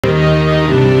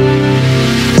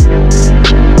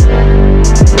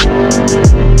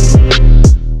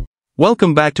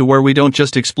Welcome back to where we don't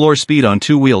just explore speed on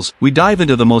two wheels, we dive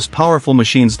into the most powerful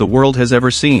machines the world has ever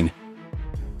seen.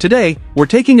 Today, we're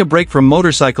taking a break from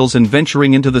motorcycles and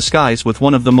venturing into the skies with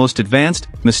one of the most advanced,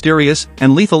 mysterious,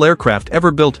 and lethal aircraft ever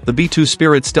built, the B-2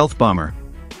 Spirit stealth bomber.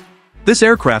 This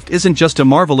aircraft isn't just a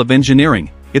marvel of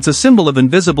engineering, it's a symbol of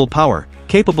invisible power,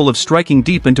 capable of striking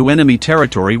deep into enemy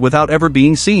territory without ever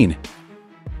being seen.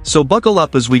 So buckle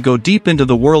up as we go deep into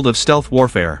the world of stealth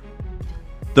warfare.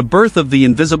 The birth of the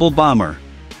invisible bomber.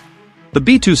 The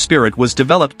B-2 Spirit was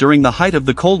developed during the height of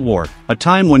the Cold War, a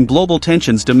time when global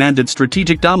tensions demanded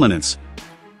strategic dominance.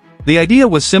 The idea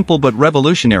was simple but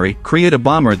revolutionary: create a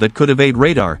bomber that could evade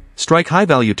radar, strike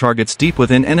high-value targets deep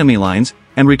within enemy lines,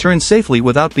 and return safely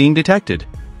without being detected.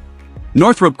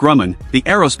 Northrop Grumman, the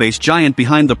aerospace giant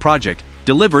behind the project,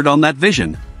 delivered on that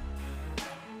vision.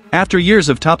 After years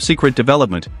of top-secret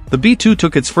development, the B-2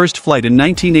 took its first flight in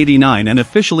 1989 and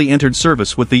officially entered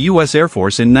service with the U.S. Air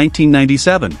Force in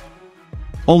 1997.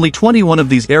 Only 21 of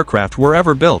these aircraft were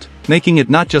ever built, making it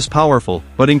not just powerful,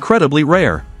 but incredibly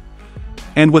rare.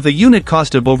 And with a unit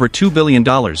cost of over $2 billion,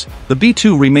 the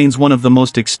B-2 remains one of the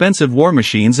most expensive war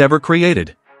machines ever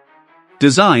created.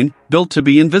 Design, built to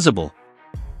be invisible.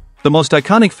 The most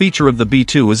iconic feature of the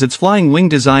B-2 is its flying wing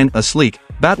design, a sleek,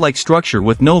 bat-like structure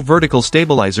with no vertical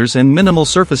stabilizers and minimal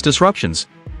surface disruptions.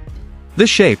 This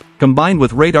shape, combined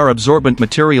with radar-absorbent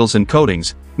materials and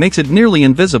coatings, makes it nearly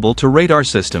invisible to radar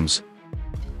systems.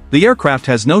 The aircraft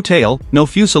has no tail, no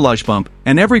fuselage bump,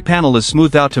 and every panel is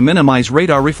smoothed out to minimize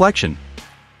radar reflection.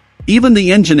 Even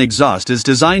the engine exhaust is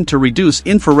designed to reduce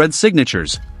infrared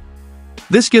signatures.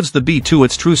 This gives the B-2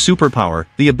 its true superpower,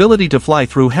 the ability to fly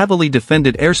through heavily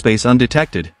defended airspace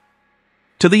undetected.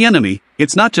 To the enemy,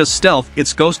 it's not just stealth,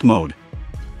 it's ghost mode.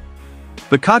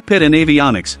 The cockpit and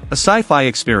avionics, a sci-fi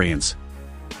experience.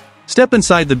 Step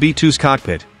inside the B-2's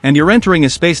cockpit, and you're entering a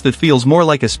space that feels more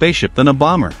like a spaceship than a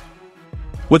bomber.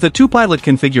 With a two-pilot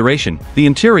configuration, the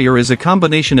interior is a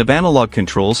combination of analog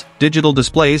controls, digital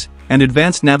displays, and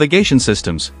advanced navigation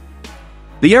systems.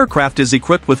 The aircraft is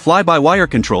equipped with fly-by-wire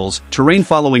controls,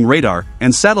 terrain-following radar,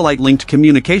 and satellite-linked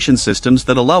communication systems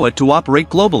that allow it to operate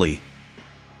globally.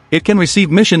 It can receive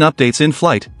mission updates in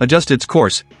flight, adjust its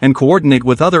course, and coordinate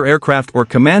with other aircraft or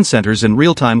command centers in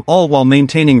real time, all while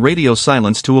maintaining radio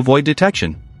silence to avoid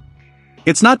detection.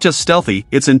 It's not just stealthy,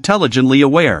 it's intelligently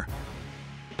aware.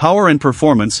 Power and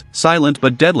performance, silent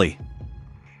but deadly.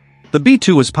 The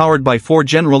B-2 is powered by 4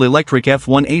 General Electric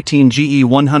F118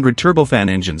 GE100 turbofan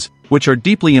engines, which are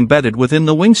deeply embedded within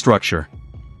the wing structure.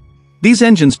 These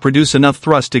engines produce enough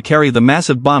thrust to carry the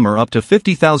massive bomber up to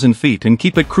 50,000 feet and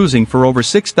keep it cruising for over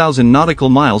 6,000 nautical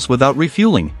miles without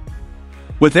refueling.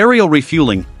 With aerial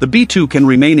refueling, the B-2 can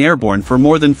remain airborne for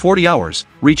more than 40 hours,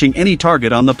 reaching any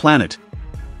target on the planet.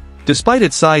 Despite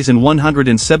its size and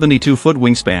 172-foot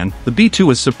wingspan, the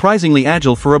B-2 is surprisingly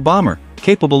agile for a bomber,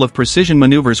 capable of precision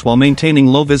maneuvers while maintaining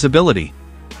low visibility.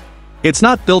 It's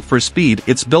not built for speed,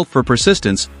 it's built for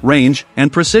persistence, range,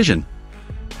 and precision.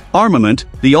 Armament,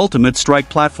 the ultimate strike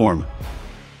platform.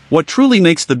 What truly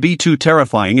makes the B-2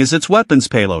 terrifying is its weapons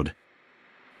payload.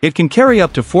 It can carry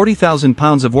up to 40,000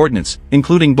 pounds of ordnance,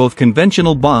 including both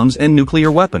conventional bombs and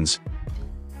nuclear weapons.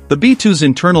 The B-2's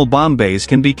internal bomb bays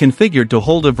can be configured to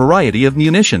hold a variety of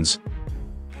munitions.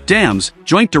 DAMs,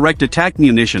 Joint Direct Attack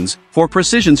Munitions, for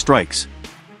precision strikes.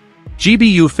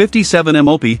 GBU-57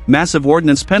 MOP, Massive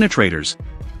Ordnance Penetrators,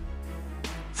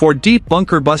 for deep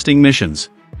bunker-busting missions.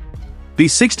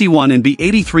 B-61 and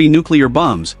B-83 nuclear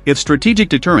bombs, if strategic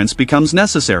deterrence becomes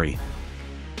necessary.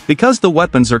 Because the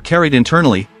weapons are carried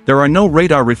internally, there are no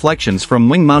radar reflections from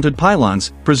wing-mounted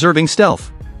pylons, preserving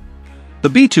stealth. The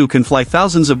B-2 can fly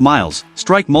thousands of miles,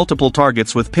 strike multiple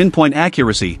targets with pinpoint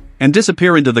accuracy, and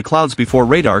disappear into the clouds before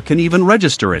radar can even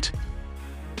register it.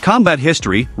 Combat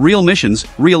history, real missions,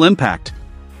 real impact.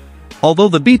 Although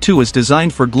the B-2 is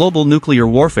designed for global nuclear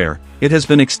warfare, it has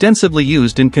been extensively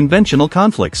used in conventional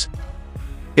conflicts.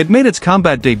 It made its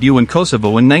combat debut in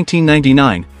Kosovo in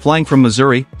 1999, flying from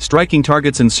Missouri, striking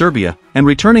targets in Serbia, and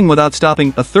returning without stopping,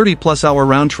 a 30-plus-hour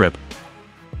round trip.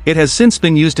 It has since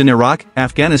been used in Iraq,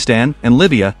 Afghanistan, and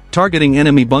Libya, targeting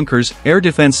enemy bunkers, air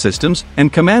defense systems,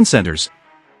 and command centers.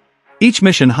 Each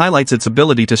mission highlights its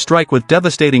ability to strike with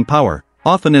devastating power,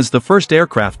 often as the first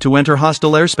aircraft to enter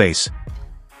hostile airspace,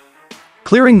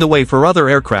 clearing the way for other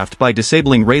aircraft by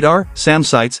disabling radar, SAM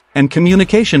sites, and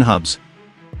communication hubs.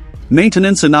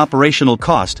 Maintenance and operational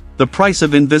cost, the price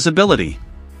of invisibility.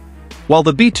 While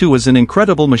the B-2 is an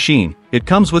incredible machine, it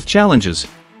comes with challenges.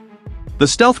 The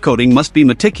stealth coating must be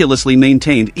meticulously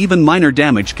maintained, even minor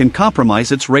damage can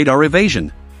compromise its radar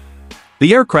evasion.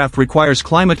 The aircraft requires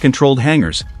climate-controlled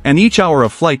hangars, and each hour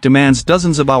of flight demands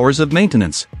dozens of hours of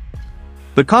maintenance.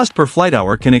 The cost per flight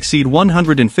hour can exceed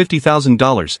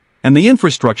 $150,000, and the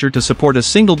infrastructure to support a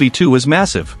single B-2 is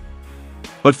massive.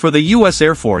 But for the U.S.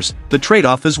 Air Force, the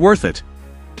trade-off is worth it.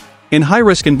 In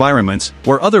high-risk environments,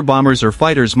 where other bombers or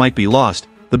fighters might be lost,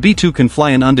 the B-2 can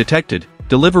fly in undetected,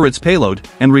 deliver its payload,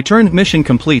 and return mission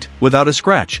complete, without a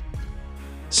scratch.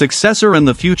 Successor and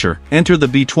the future, enter the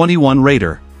B-21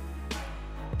 Raider.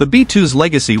 The B-2's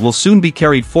legacy will soon be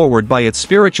carried forward by its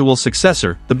spiritual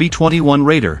successor, the B-21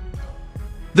 Raider.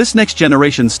 This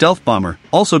next-generation stealth bomber,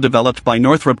 also developed by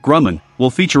Northrop Grumman, will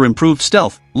feature improved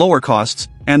stealth, lower costs,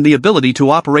 and the ability to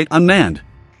operate unmanned.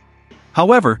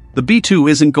 However, the B-2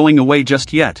 isn't going away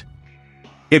just yet.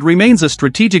 It remains a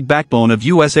strategic backbone of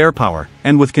U.S. air power,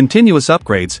 and with continuous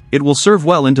upgrades, it will serve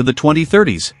well into the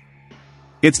 2030s.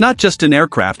 It's not just an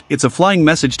aircraft, it's a flying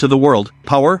message to the world: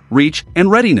 power, reach,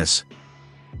 and readiness.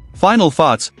 Final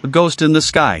thoughts: a ghost in the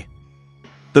sky.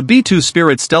 The B-2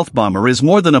 Spirit stealth bomber is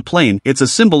more than a plane, it's a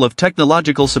symbol of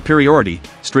technological superiority,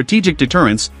 strategic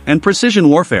deterrence, and precision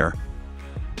warfare.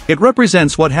 It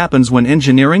represents what happens when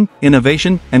engineering,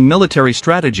 innovation, and military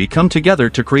strategy come together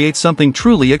to create something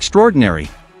truly extraordinary.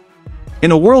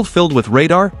 In a world filled with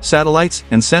radar, satellites,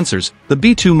 and sensors, the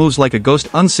B-2 moves like a ghost,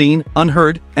 unseen,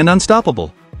 unheard, and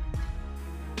unstoppable.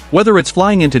 Whether it's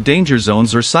flying into danger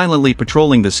zones or silently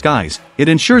patrolling the skies, it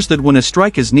ensures that when a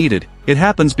strike is needed, it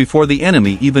happens before the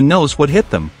enemy even knows what hit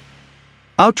them.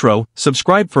 Outro: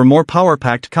 subscribe for more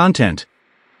power-packed content.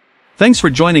 Thanks for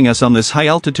joining us on this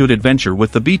high-altitude adventure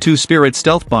with the B-2 Spirit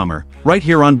stealth bomber, right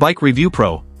here on Bike Review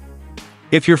Pro.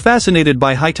 If you're fascinated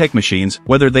by high-tech machines,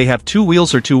 whether they have 2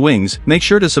 wheels or 2 wings, make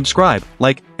sure to subscribe,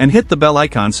 like, and hit the bell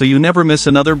icon so you never miss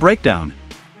another breakdown.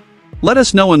 Let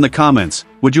us know in the comments,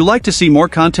 would you like to see more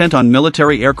content on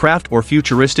military aircraft or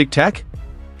futuristic tech?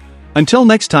 Until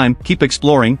next time, keep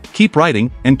exploring, keep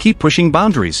writing, and keep pushing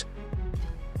boundaries.